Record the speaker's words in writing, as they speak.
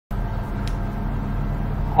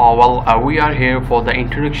We are here for the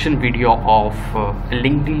introduction video of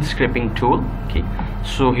LinkedIn scraping tool. Okay,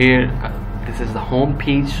 so here this is the home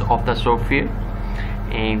page of the software,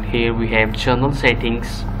 and here we have general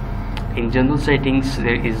settings. In general settings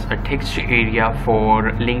there is a text area for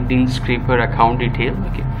LinkedIn scraper account detail.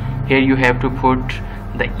 Okay, here you have to put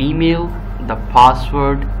the email, the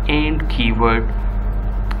password and keyword,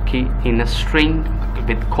 okay, in a string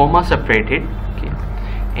with comma separated. Okay,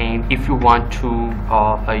 and if you want to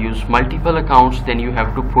use multiple accounts, then you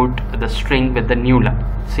have to put the string with the new line,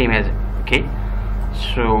 same as it. Okay,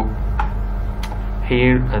 so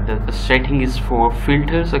here the setting is for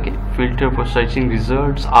filters. Okay, filter for searching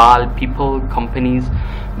results, all, people, companies,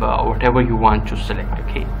 whatever you want to select.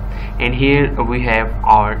 Okay, and here we have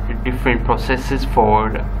our different processes for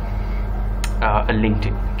a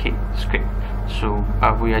LinkedIn, okay, script. So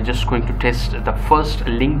we are just going to test the first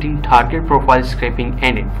LinkedIn target profile scraping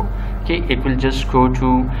and info. Okay, it will just go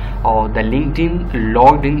to the LinkedIn,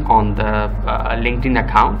 logged in on the LinkedIn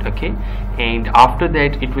account. Okay, and after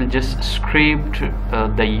that it will just scrape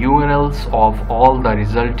the URLs of all the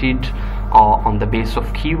resulted on the base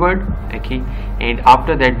of keyword. Okay, and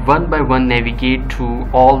after that one by one navigate to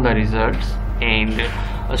all the results and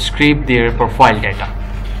scrape their profile data.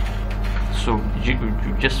 So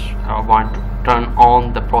you just want to turn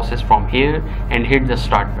on the process from here and hit the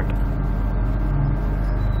start button.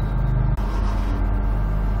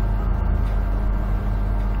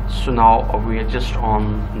 So now we are just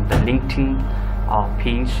on the LinkedIn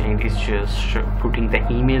page, and it's just putting the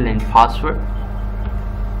email and password.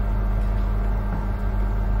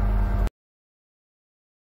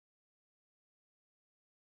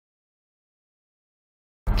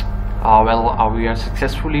 We are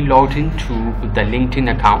successfully logged into the LinkedIn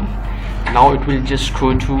account. Now it will just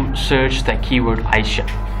go to search the keyword Aisha.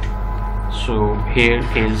 So here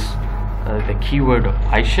is the keyword of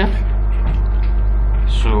Aisha.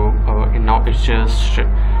 So now it's just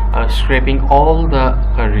scraping all the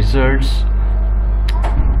results,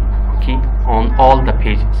 okay, on all the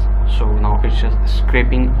pages. So now it's just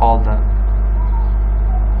scraping all the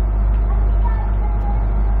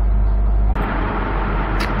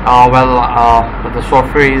the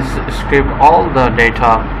software is scrape all the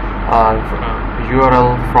data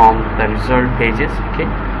URL from the result pages. Okay,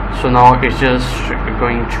 so now it's just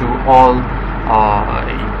going to all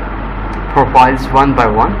profiles one by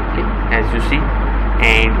one, okay, as you see,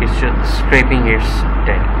 and it's just scraping its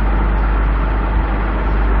data.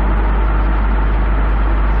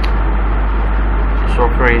 The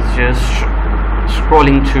software is just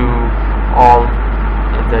scrolling to all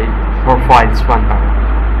the profiles one by one.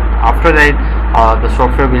 After that the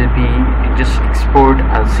software will be just export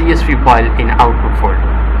a CSV file in output folder.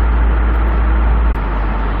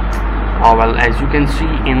 As you can see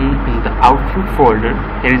in the output folder,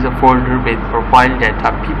 there is a folder with profile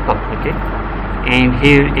data people. Okay, and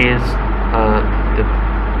here is the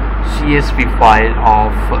CSV file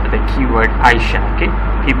of the keyword Aisha. Okay,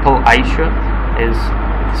 people Aisha is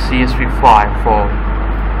CSV file for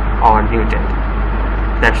our new data.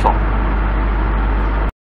 That's all.